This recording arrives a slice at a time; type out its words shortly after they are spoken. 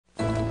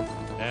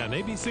An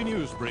ABC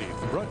News Brief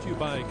brought to you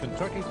by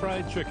Kentucky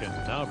Fried Chicken.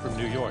 Now from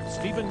New York,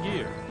 Stephen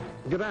Geer.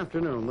 Good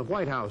afternoon. The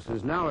White House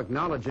is now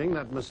acknowledging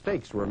that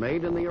mistakes were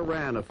made in the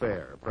Iran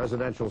affair.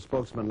 Presidential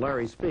spokesman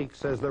Larry Speakes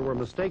says there were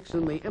mistakes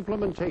in the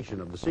implementation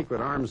of the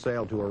secret arms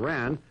sale to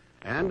Iran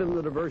and in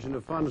the diversion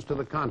of funds to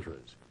the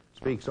Contras.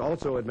 Speakes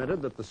also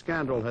admitted that the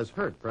scandal has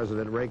hurt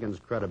President Reagan's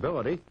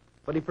credibility,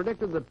 but he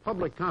predicted that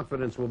public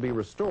confidence will be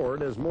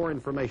restored as more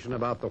information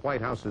about the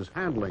White House's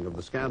handling of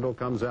the scandal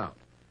comes out.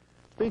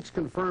 Speakes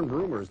confirmed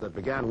rumors that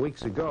began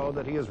weeks ago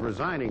that he is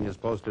resigning his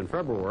post in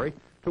February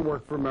to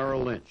work for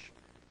Merrill Lynch.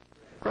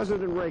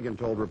 President Reagan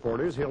told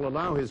reporters he'll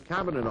allow his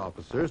cabinet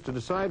officers to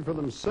decide for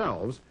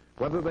themselves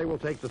whether they will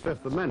take the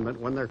Fifth Amendment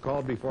when they're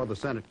called before the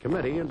Senate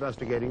committee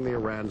investigating the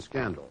Iran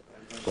scandal.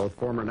 Both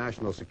former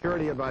National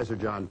Security Advisor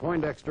John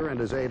Poindexter and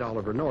his aide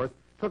Oliver North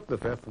took the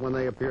Fifth when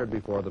they appeared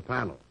before the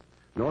panel.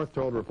 North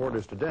told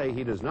reporters today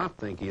he does not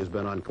think he has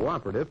been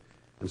uncooperative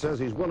and says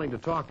he's willing to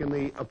talk in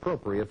the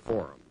appropriate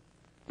forum.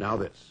 Now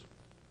this.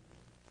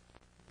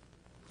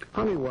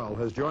 Honeywell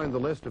has joined the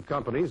list of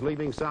companies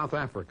leaving South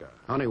Africa.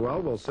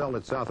 Honeywell will sell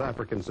its South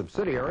African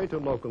subsidiary to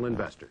local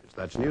investors.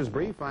 That's News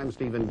Brief. I'm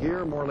Stephen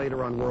Geer. More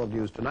later on World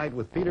News Tonight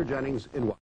with Peter Jennings in Washington.